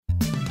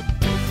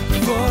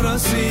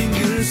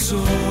single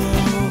soul,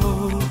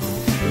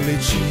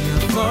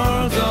 reaching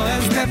further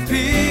and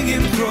stepping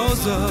in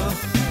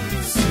closer.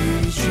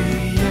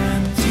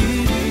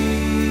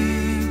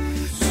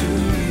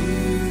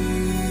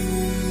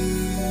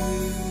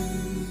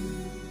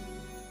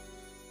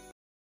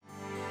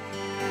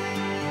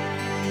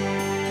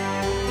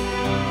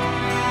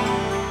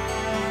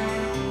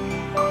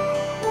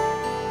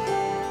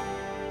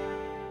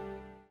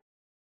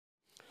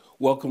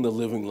 Welcome to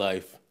Living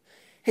Life.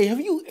 Hey,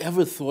 have you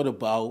ever thought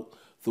about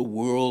the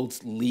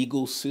world's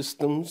legal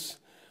systems?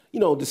 You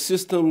know, the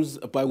systems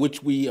by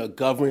which we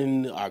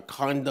govern our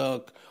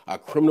conduct, our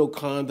criminal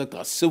conduct,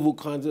 our civil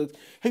conduct.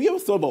 Have you ever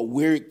thought about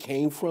where it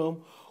came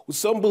from? Well,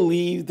 some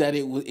believe that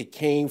it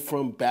came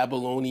from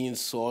Babylonian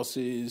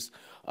sources.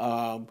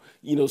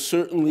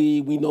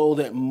 Certainly we know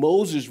that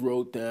Moses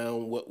wrote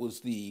down what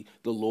was the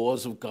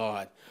laws of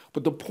God.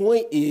 But the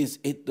point is,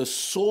 the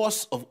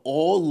source of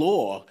all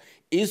law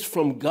is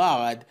from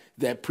God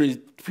that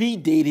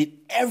predated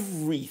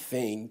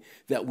everything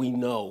that we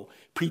know.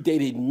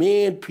 Predated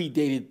man,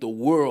 predated the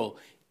world.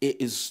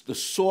 It is the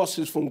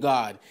sources from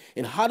God.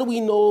 And how do we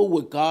know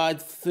what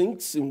God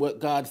thinks and what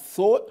God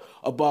thought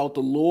about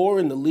the law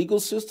and the legal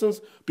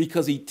systems?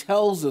 Because he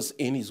tells us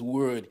in his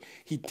word.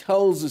 He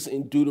tells us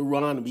in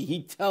Deuteronomy.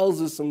 He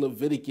tells us in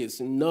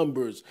Leviticus and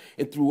Numbers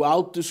and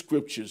throughout the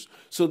scriptures.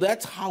 So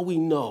that's how we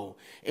know.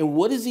 And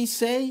what does he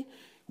say?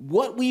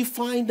 What we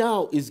find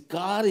out is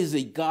God is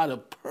a God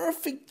of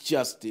perfect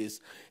justice,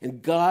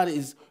 and God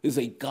is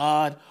a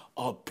God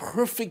of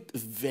perfect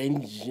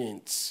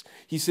vengeance.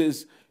 He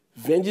says,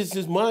 vengeance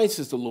is mine,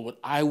 says the Lord,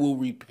 I will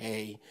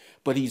repay.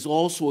 But he's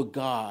also a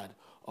God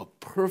of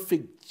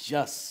perfect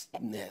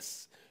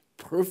justness,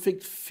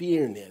 perfect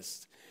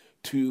fairness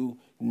to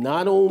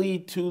not only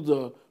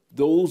to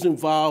those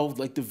involved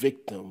like the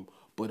victim,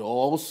 but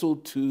also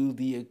to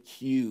the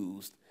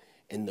accused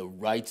and the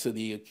rights of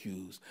the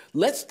accused.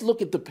 Let's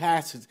look at the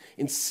passage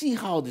and see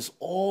how this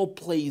all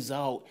plays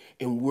out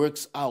and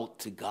works out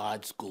to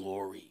God's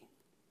glory.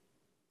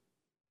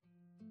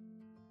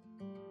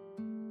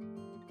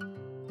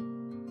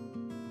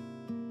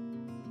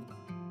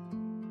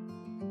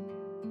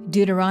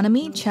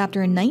 Deuteronomy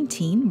chapter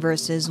 19,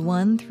 verses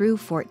 1 through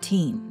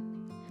 14.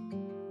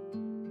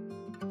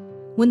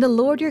 When the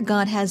Lord your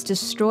God has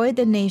destroyed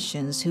the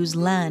nations whose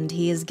land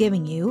he is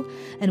giving you,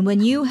 and when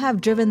you have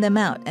driven them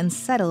out and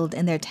settled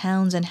in their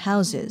towns and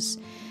houses,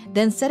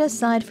 then set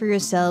aside for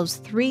yourselves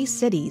 3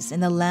 cities in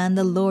the land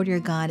the Lord your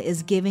God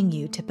is giving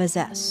you to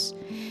possess.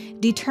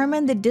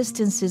 Determine the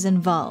distances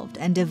involved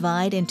and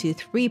divide into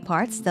 3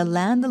 parts the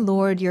land the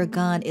Lord your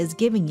God is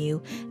giving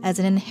you as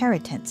an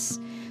inheritance,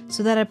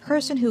 so that a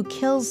person who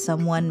kills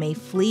someone may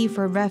flee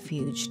for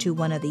refuge to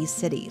one of these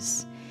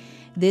cities.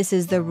 This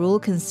is the rule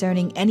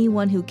concerning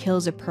anyone who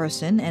kills a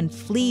person and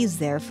flees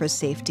there for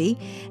safety,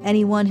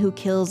 anyone who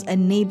kills a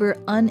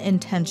neighbor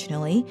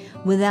unintentionally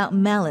without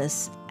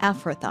malice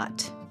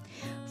aforethought.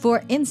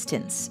 For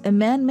instance, a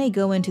man may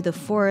go into the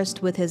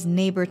forest with his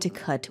neighbor to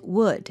cut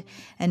wood,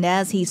 and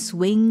as he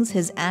swings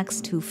his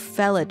axe to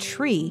fell a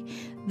tree,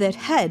 the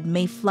head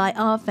may fly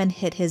off and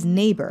hit his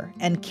neighbor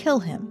and kill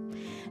him.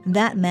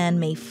 That man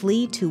may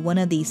flee to one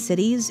of these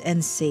cities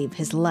and save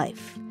his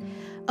life.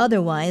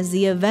 Otherwise,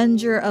 the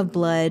avenger of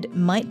blood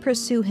might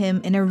pursue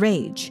him in a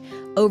rage,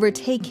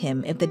 overtake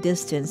him if the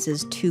distance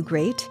is too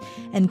great,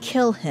 and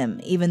kill him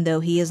even though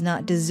he is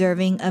not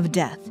deserving of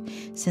death,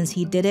 since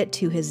he did it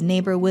to his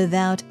neighbor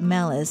without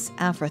malice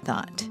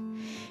aforethought.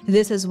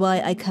 This is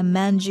why I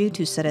command you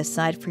to set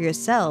aside for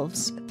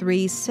yourselves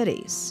 3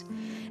 cities.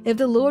 If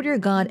the Lord your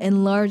God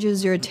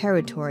enlarges your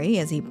territory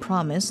as he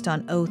promised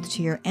on oath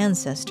to your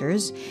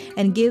ancestors,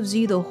 and gives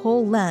you the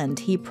whole land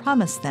he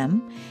promised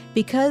them,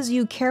 because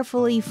you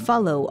carefully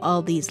follow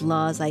all these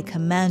laws I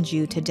command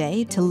you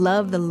today to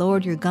love the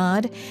Lord your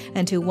God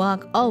and to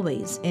walk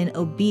always in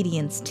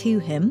obedience to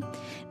him,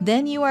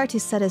 then you are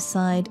to set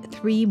aside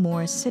 3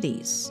 more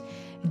cities.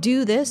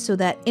 Do this so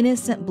that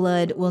innocent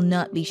blood will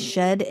not be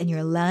shed in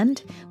your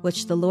land,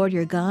 which the Lord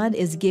your God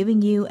is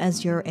giving you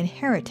as your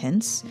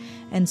inheritance,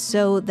 and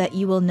so that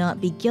you will not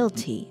be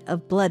guilty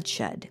of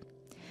bloodshed.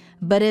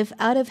 But if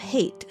out of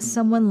hate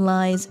someone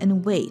lies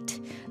in wait,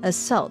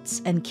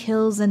 assaults and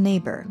kills a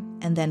neighbor,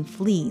 and then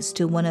flees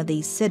to one of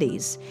these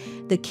cities,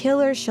 the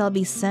killer shall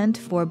be sent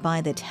for by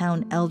the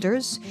town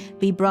elders,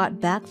 be brought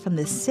back from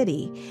the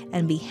city,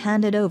 and be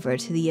handed over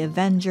to the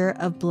avenger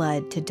of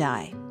blood to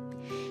die.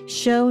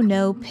 Show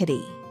no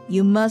pity.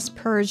 You must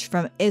purge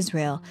from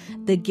Israel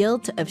the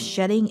guilt of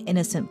shedding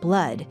innocent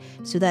blood,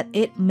 so that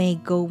it may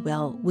go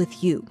well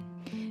with you.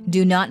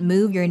 Do not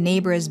move your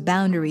neighbor's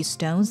boundary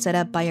stone set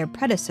up by your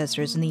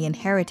predecessors in the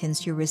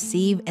inheritance you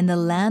receive in the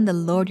land the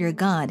Lord your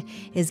God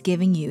is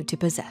giving you to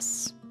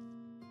possess.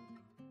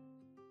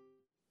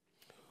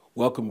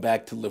 Welcome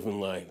back to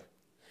Living Life.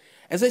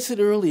 As I said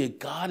earlier,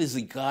 God is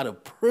a God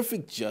of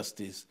perfect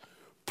justice,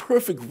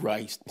 perfect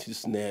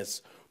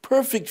righteousness,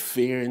 perfect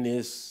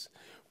fairness,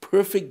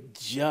 perfect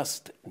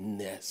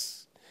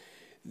justness.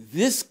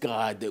 This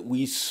God that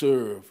we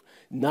serve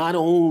not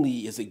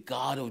only is a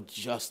God of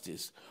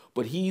justice,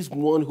 but he's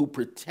one who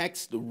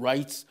protects the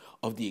rights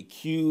of the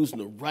accused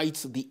and the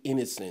rights of the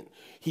innocent.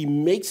 He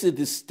makes a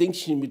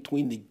distinction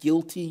between the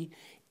guilty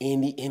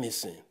and the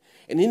innocent.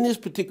 And in this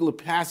particular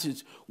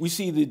passage, we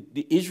see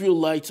the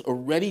Israelites are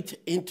ready to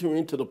enter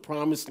into the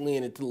promised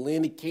land, into the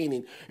land of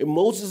Canaan. And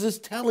Moses is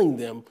telling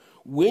them,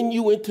 when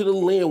you enter the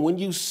land, when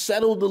you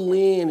settle the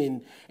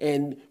land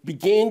and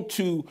begin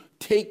to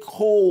take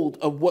hold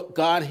of what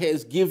God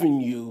has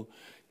given you,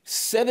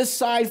 set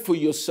aside for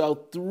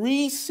yourself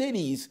 3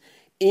 cities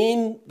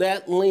in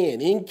that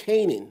land, in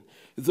Canaan.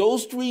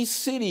 Those 3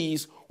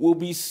 cities will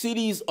be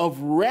cities of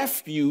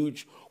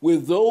refuge where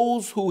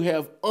those who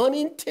have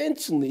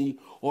unintentionally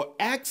or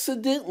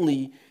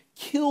accidentally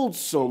killed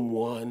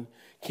someone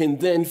can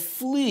then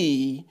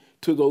flee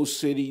to those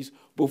cities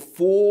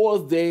before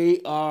they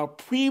are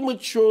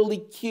prematurely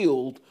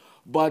killed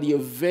by the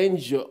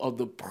avenger of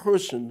the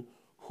person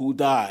who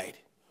died.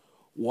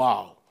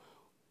 Wow.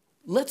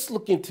 Let's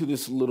look into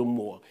this a little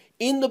more.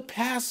 In the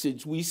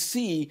passage, we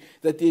see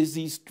that there's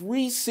these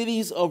 3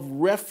 cities of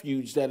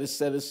refuge that are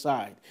set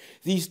aside.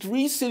 These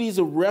 3 cities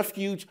of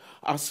refuge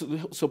are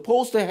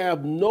supposed to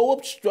have no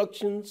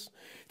obstructions.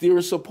 There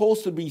are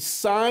supposed to be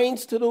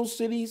signs to those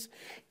cities,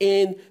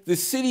 and the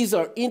cities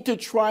are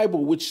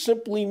intertribal, which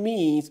simply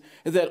means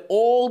that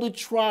all the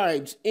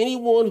tribes,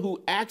 anyone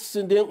who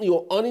accidentally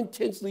or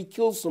unintentionally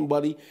kills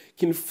somebody,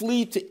 can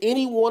flee to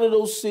any one of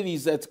those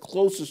cities that's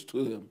closest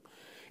to them.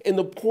 And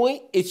the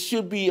point, it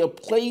should be a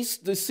place,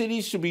 the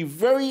city should be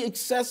very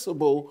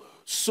accessible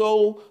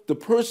so the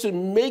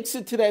person makes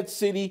it to that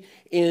city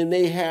and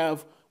they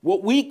have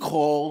what we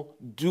call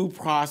due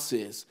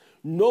process.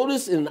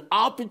 Notice an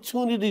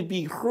opportunity to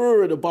be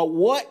heard about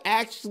what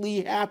actually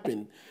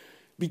happened.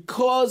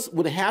 Because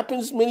what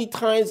happens many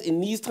times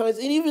in these times,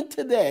 and even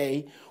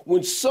today,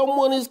 when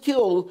someone is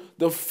killed,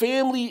 the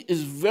family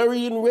is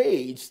very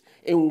enraged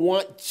and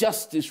want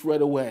justice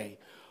right away.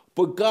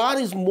 But God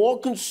is more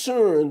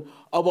concerned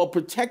about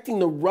protecting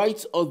the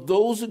rights of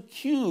those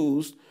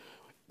accused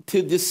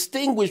to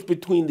distinguish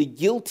between the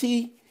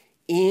guilty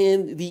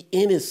and the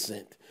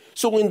innocent.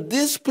 So in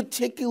this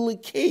particular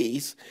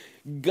case,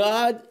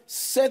 God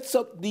sets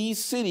up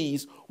these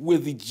cities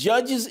with the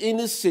judges in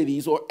the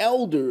cities or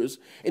elders,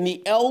 and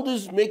the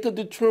elders make a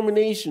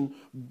determination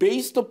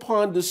based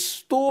upon the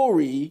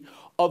story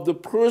of the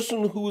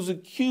person who's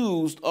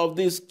accused of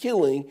this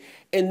killing,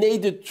 and they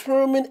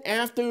determine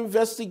after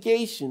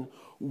investigation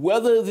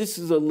whether this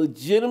is a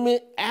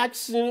legitimate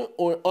accident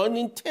or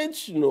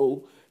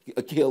unintentional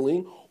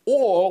killing,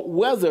 or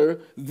whether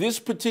this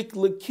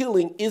particular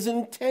killing is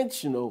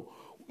intentional.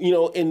 You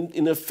know,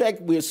 in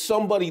effect, where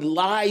somebody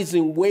lies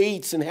in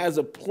wait and has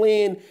a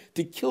plan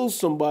to kill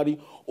somebody,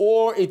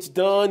 or it's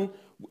done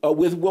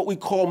with what we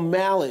call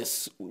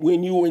malice,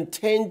 when you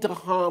intend to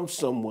harm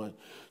someone.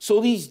 So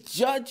these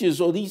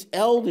judges or these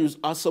elders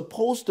are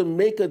supposed to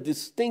make a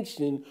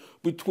distinction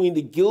between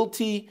the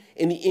guilty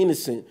and the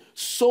innocent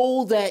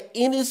so that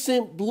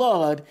innocent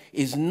blood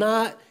is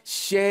not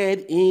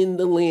shed in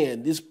the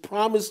land, this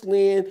promised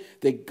land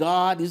that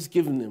God has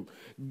given them.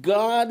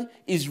 God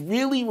is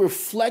really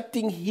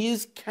reflecting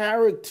his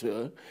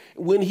character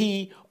when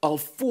he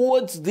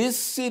affords this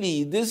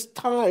city, this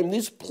time,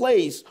 this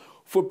place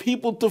for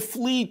people to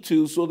flee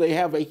to so they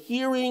have a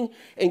hearing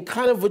and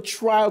kind of a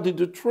trial to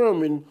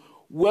determine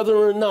whether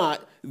or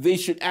not they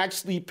should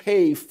actually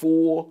pay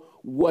for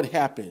what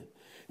happened.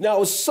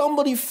 Now, if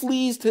somebody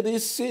flees to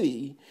this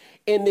city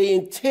and they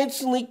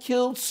intentionally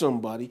killed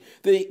somebody,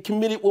 they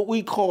committed what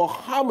we call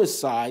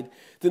homicide,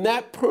 then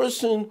that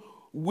person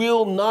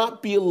will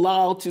not be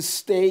allowed to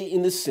stay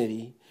in the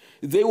city.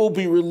 They will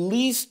be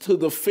released to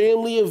the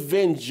family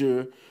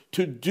avenger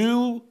to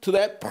do to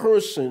that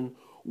person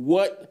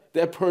what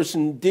that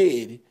person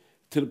did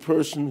to the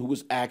person who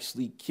was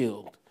actually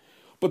killed.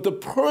 But the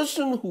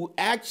person who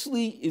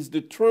actually is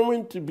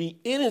determined to be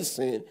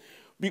innocent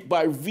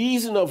by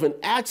reason of an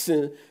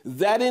accident,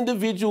 that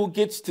individual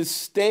gets to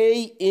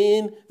stay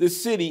in the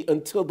city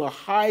until the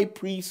high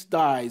priest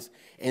dies,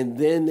 and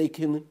then they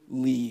can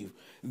leave.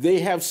 They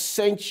have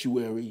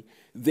sanctuary.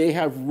 They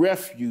have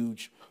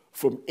refuge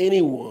from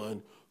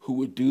anyone who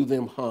would do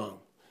them harm.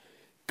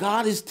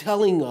 God is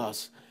telling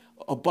us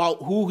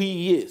about who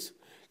he is.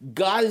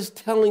 God is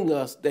telling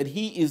us that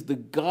he is the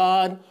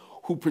God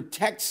who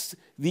protects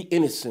the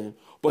innocent,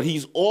 but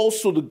he's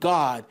also the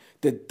God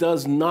that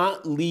does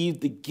not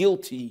leave the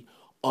guilty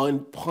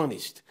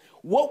unpunished.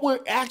 What we're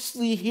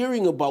actually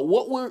hearing about,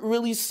 what we're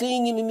really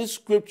seeing in this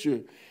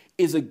scripture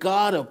is a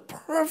God of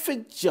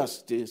perfect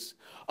justice,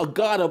 a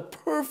God of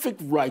perfect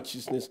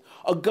righteousness,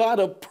 a God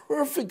of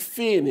perfect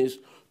fairness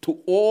to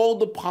all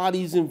the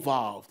parties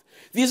involved.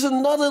 There's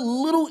another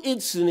little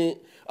incident,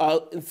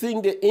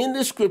 thing that in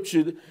the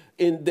scripture,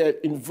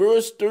 in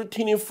verse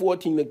 13 and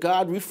 14 that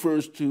God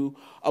refers to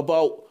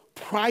about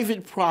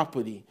private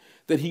property,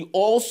 that he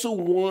also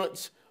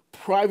wants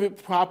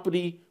private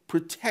property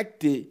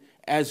protected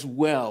as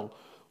well,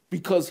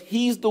 because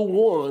he's the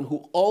one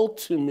who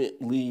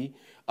ultimately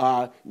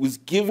was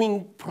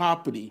giving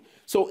property.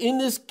 So in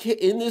this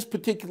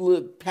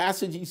particular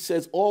passage, he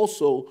says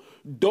also,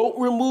 don't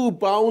remove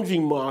boundary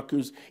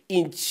markers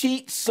and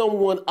cheat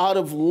someone out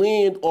of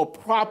land or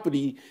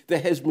property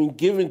that has been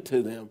given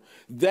to them.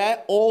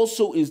 That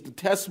also is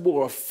detestable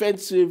or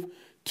offensive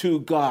to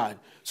God.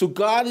 So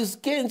God is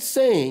again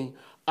saying,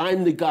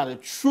 I'm the God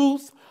of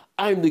truth.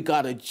 I'm the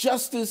God of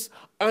justice.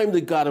 I'm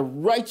the God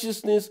of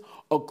righteousness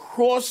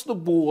across the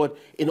board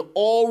in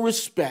all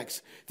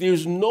respects.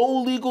 There's no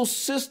legal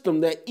system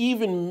that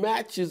even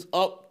matches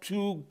up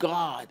to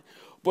God.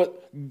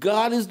 But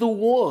God is the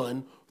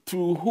one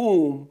through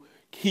whom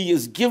he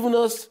has given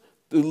us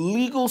the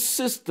legal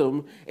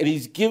system, and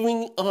he's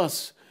giving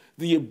us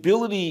the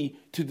ability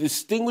to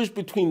distinguish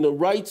between the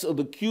rights of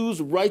the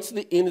accused, rights of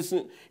the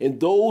innocent, and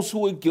those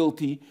who are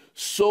guilty,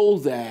 so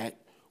that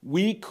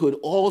we could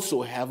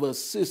also have a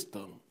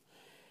system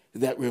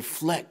that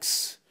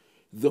reflects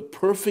the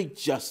perfect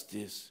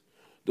justice,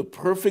 the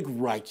perfect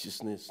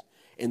righteousness,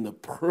 and the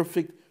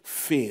perfect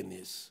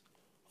fairness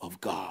of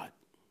God.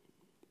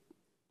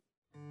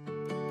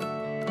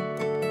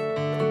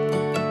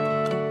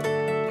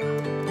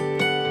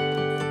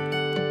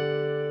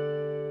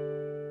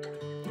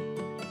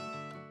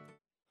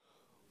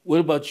 What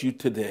about you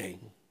today?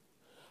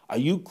 Are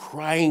you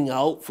crying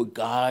out for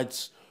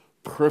God's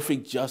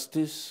perfect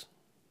justice?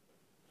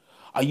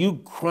 Are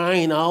you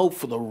crying out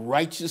for the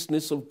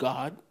righteousness of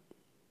God?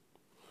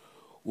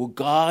 Well,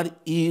 God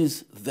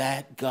is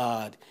that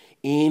God,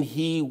 and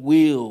he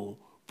will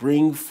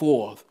bring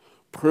forth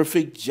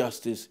perfect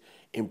justice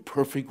and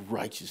perfect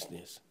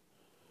righteousness.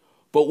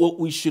 But what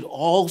we should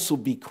also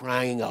be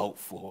crying out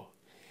for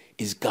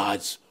is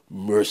God's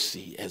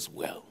mercy as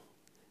well,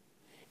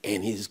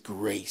 and his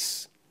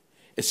grace,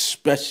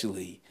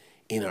 especially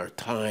in our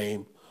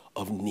time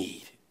of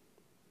need.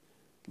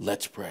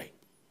 Let's pray.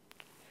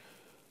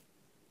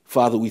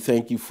 Father, we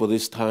thank you for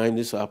this time,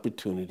 this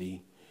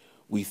opportunity.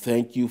 We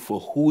thank you for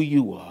who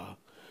you are.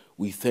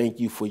 We thank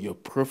you for your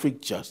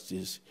perfect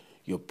justice,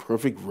 your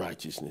perfect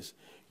righteousness,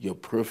 your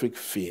perfect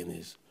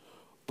fairness,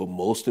 but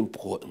most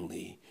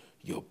importantly,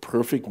 your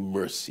perfect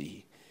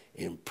mercy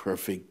and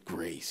perfect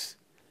grace.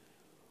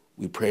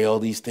 We pray all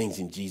these things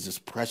in Jesus'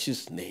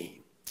 precious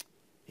name.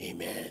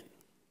 Amen.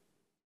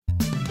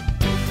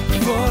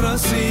 For a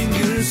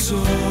single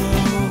soul,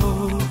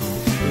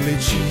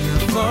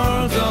 reaching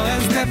further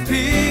and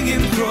stepping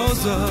in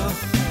closer.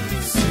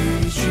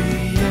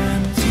 CG.